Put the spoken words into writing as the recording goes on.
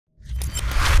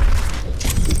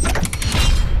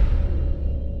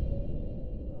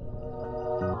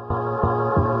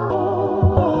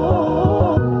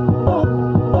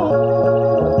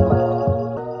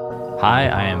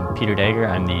Peter Dager.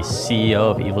 I'm the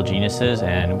CEO of Evil Geniuses,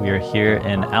 and we are here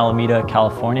in Alameda,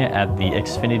 California at the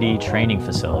Xfinity training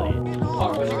facility.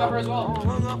 Pushing up as well.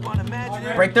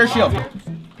 Break their shield.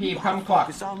 Peep, come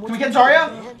clock. Can we get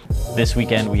Zarya? This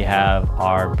weekend we have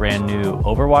our brand new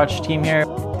Overwatch team here.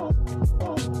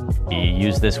 We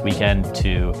use this weekend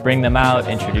to bring them out,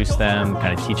 introduce them,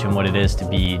 kind of teach them what it is to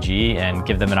be EG, and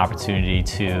give them an opportunity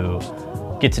to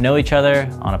get to know each other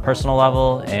on a personal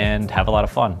level and have a lot of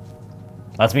fun.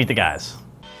 Let's meet the guys.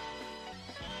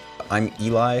 I'm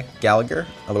Eli Gallagher,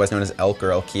 otherwise known as Elk or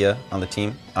Elkia on the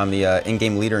team. I'm the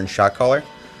in-game leader and shot caller,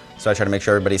 so I try to make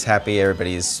sure everybody's happy,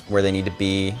 everybody's where they need to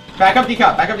be. Back up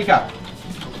D-cup, back up D-cup.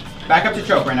 Back up to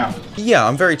choke right now. Yeah,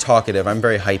 I'm very talkative, I'm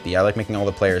very hypey. I like making all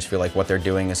the players feel like what they're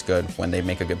doing is good when they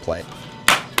make a good play.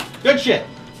 Good shit.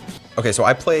 Okay, so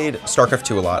I played StarCraft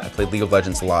 2 a lot, I played League of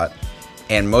Legends a lot,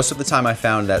 and most of the time I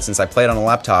found that since I played on a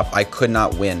laptop, I could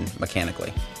not win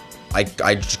mechanically. I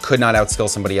just could not outskill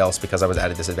somebody else because I was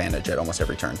at a disadvantage at almost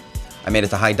every turn. I made it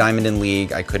to high diamond in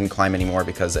League. I couldn't climb anymore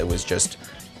because it was just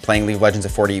playing League of Legends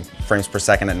at 40 frames per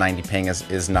second at 90 ping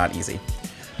is not easy.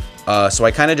 So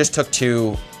I kind of just took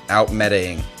to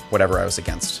out-metaing whatever I was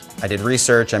against. I did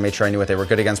research. I made sure I knew what they were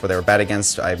good against, what they were bad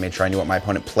against. I made sure I knew what my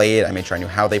opponent played. I made sure I knew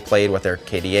how they played, what their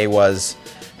KDA was,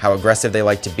 how aggressive they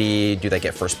like to be, do they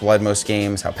get first blood most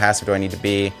games, how passive do I need to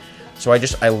be. So I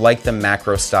like the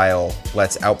macro style,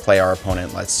 let's outplay our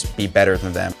opponent, let's be better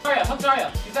than them. Zarya, hook Zarya.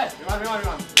 He's dead.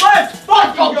 Let's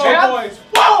fucking go, boys!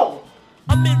 Whoa!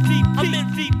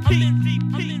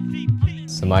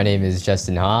 So my name is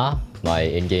Justin Ha, my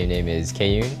in-game name is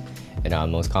Kayun, and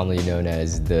I'm most commonly known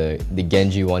as the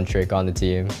Genji one-trick on the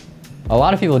team. A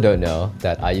lot of people don't know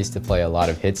that I used to play a lot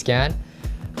of hit scan,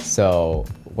 so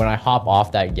when I hop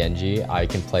off that Genji, I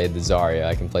can play the Zarya,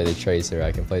 I can play the Tracer,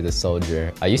 I can play the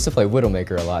Soldier. I used to play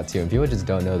Widowmaker a lot too, and people just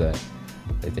don't know that.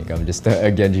 They think I'm just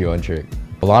a Genji one-trick.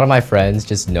 A lot of my friends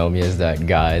just know me as that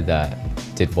guy that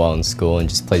did well in school and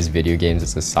just plays video games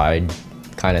as a side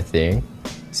kind of thing.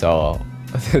 So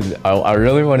I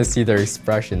really want to see their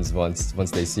expressions once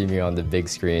they see me on the big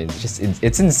screen.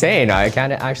 It's insane. I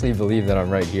can't actually believe that I'm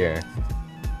right here.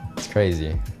 It's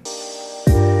crazy.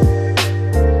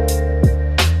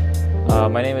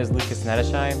 My name is Lucas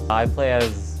Nedesheim. I play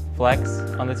as Flex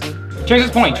on the team.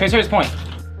 Tracer's point, Tracer's point.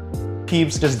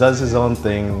 Peeps just does his own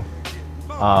thing.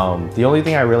 The only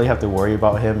thing I really have to worry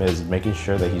about him is making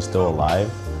sure that he's still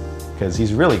alive, because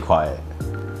he's really quiet.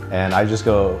 And I just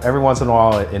go, every once in a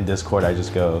while in Discord, I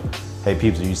just go, hey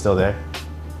Peeps, are you still there?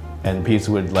 And Peeps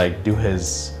would like do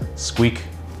his squeak,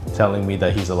 telling me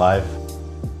that he's alive.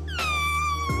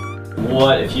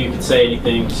 What if you could say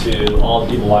anything to all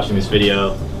the people watching this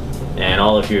video and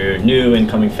all of your new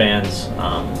incoming fans,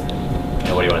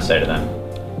 what do you want to say to them?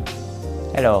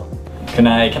 Hello. Can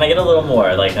I get a little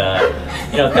more, like,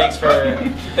 thanks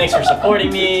for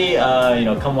supporting me,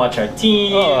 come watch our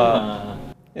team.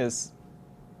 Yes.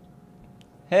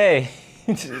 Hey.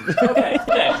 Okay, it's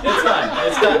done,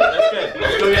 that's good.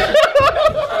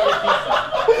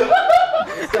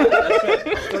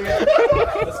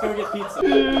 Let's go get pizza.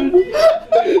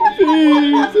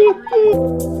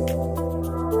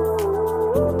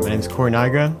 My name's Corey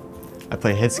Nigra. I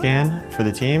play Hitscan for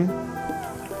the team.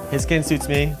 Hitscan suits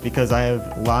me because I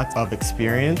have lots of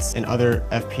experience in other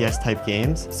FPS type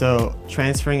games. So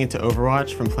transferring into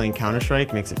Overwatch from playing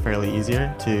Counter-Strike makes it fairly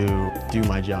easier to do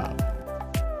my job.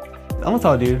 I'm a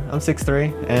tall dude, I'm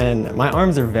 6'3", and my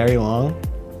arms are very long.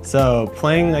 So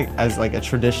playing as a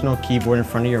traditional keyboard in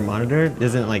front of your monitor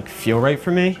doesn't feel right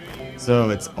for me.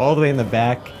 So it's all the way in the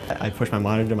back. I push my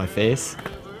monitor to my face,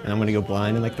 and I'm gonna go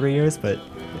blind in 3 years, but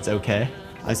it's okay.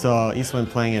 I saw Eastwind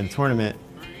playing in a tournament,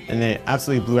 and they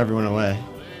absolutely blew everyone away.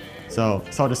 So I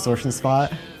saw Distortion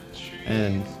spot,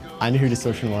 and I knew who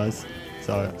Distortion was.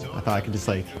 So I thought I could just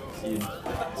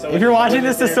if you're watching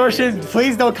this, Distortion,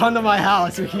 please don't come to my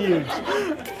house, you're huge.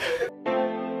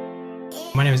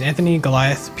 My name is Anthony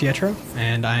Goliath Pietro,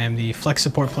 and I am the Flex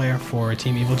support player for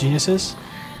Team Evil Geniuses.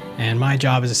 And my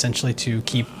job is essentially to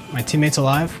keep my teammates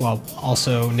alive while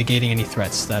also negating any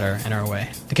threats that are in our way.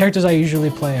 The characters I usually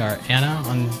play are Ana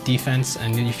on defense,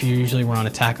 and if you usually were on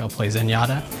attack, I'll play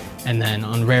Zenyatta. And then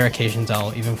on rare occasions,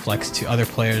 I'll even flex to other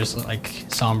players like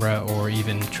Sombra or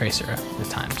even Tracer at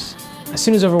times. As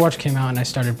soon as Overwatch came out and I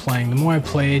started playing, the more I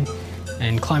played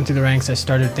and climbed through the ranks, I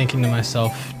started thinking to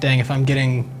myself, dang, if I'm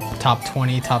getting top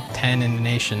 20, top 10 in the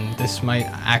nation, this might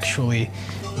actually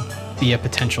be a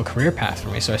potential career path for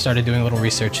me. So I started doing a little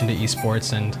research into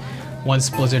esports, and once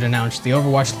Blizzard announced the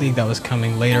Overwatch League that was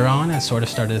coming later on, I sort of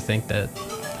started to think that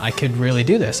I could really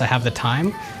do this. I have the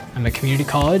time, I'm at community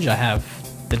college, I have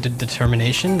the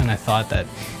determination, and I thought that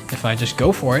if I just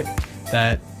go for it,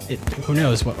 that who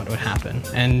knows what would happen.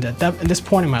 And at this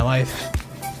point in my life,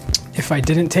 if I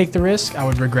didn't take the risk, I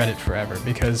would regret it forever,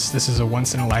 because this is a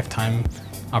once-in-a-lifetime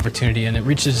opportunity, and it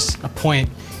reaches a point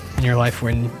in your life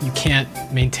when you can't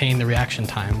maintain the reaction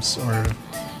times or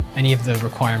any of the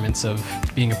requirements of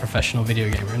being a professional video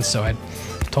gamer. And so I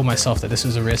told myself that this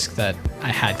was a risk that I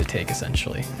had to take,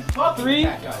 essentially. 3,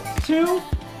 2,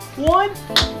 1.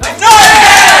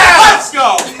 Let's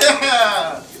go!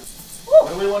 Yeah!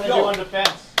 What do we want to do on defense?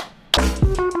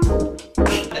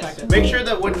 Make sure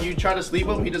that when you try to sleep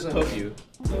him, he doesn't hook you.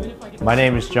 My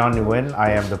name is John Nguyen.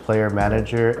 I am the player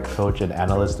manager, coach, and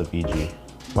analyst of EG.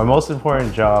 My most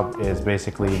important job is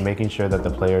basically making sure that the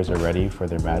players are ready for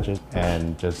their matches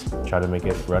and just try to make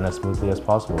it run as smoothly as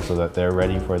possible so that they're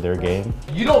ready for their game.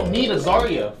 You don't need a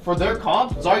Zarya. For their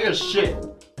comp, Zarya's shit.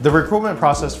 The recruitment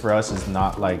process for us is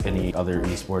not like any other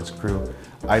esports crew.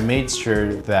 I made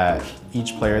sure that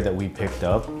each player that we picked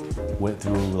up went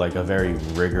through like a very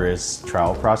rigorous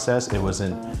trial process. It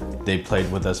wasn't they played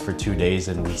with us for 2 days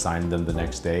and we signed them the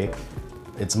next day.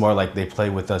 It's more like they play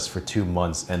with us for 2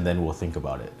 months and then we'll think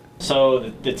about it.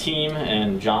 So the team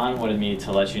and John wanted me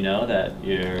to let you know that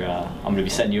I'm going to be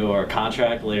sending you a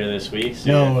contract later this week,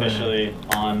 so you're officially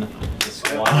on the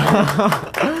squad.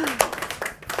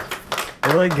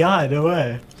 Oh my god, no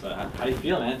way. So how do you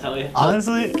feel, man? Tell me.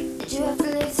 Honestly,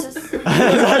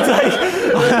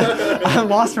 I'm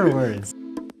lost for words.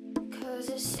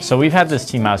 So we've had this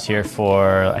team house here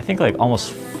for, I think, like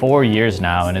almost 4 years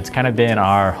now, and it's kind of been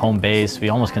our home base. We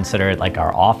almost consider it like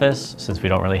our office, since we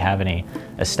don't really have any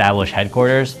established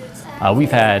headquarters.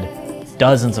 We've had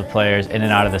dozens of players in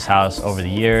and out of this house over the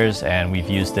years, and we've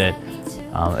used it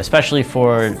especially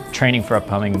for training for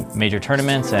upcoming major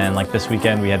tournaments. And like this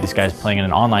weekend, we had these guys playing in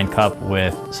an online cup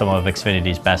with some of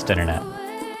Xfinity's best internet.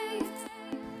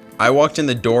 I walked in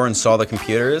the door and saw the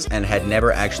computers and had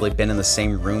never actually been in the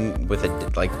same room with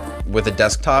a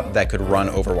desktop that could run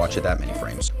Overwatch at that many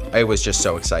frames. It was just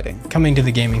so exciting. Coming to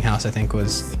the gaming house, I think,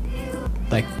 was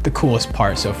like the coolest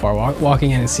part so far.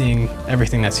 Walking in and seeing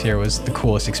everything that's here was the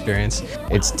coolest experience.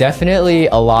 It's definitely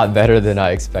a lot better than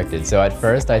I expected. So at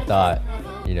first I thought,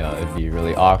 you know, it'd be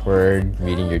really awkward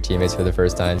meeting your teammates for the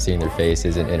first time, seeing their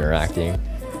faces and interacting.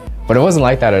 But it wasn't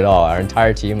like that at all. Our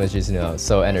entire team was just, you know,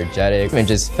 so energetic, and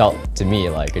just felt to me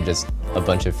like just a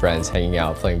bunch of friends hanging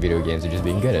out, playing video games, and just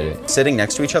being good at it. Sitting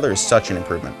next to each other is such an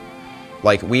improvement.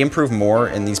 Like, we improved more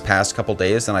in these past couple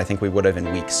days than I think we would have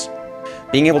in weeks.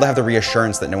 Being able to have the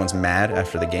reassurance that no one's mad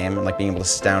after the game, and like being able to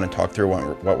sit down and talk through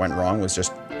what went wrong was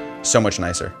just so much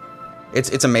nicer.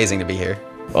 It's amazing to be here.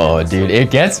 Oh dude,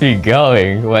 it gets me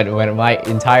going when my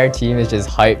entire team is just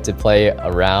hyped to play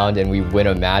around and we win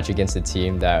a match against a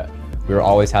team that we were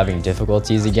always having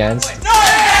difficulties against.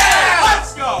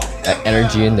 Let's go! That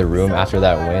energy in the room after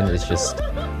that win is just,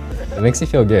 it makes me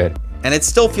feel good. And it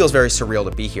still feels very surreal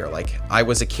to be here. Like, I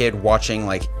was a kid watching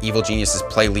like Evil Geniuses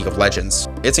play League of Legends.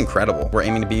 It's incredible. We're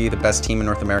aiming to be the best team in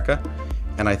North America,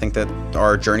 and I think that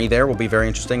our journey there will be very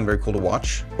interesting, very cool to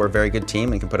watch. We're a very good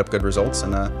team and can put up good results,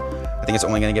 and I think it's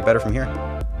only going to get better from here.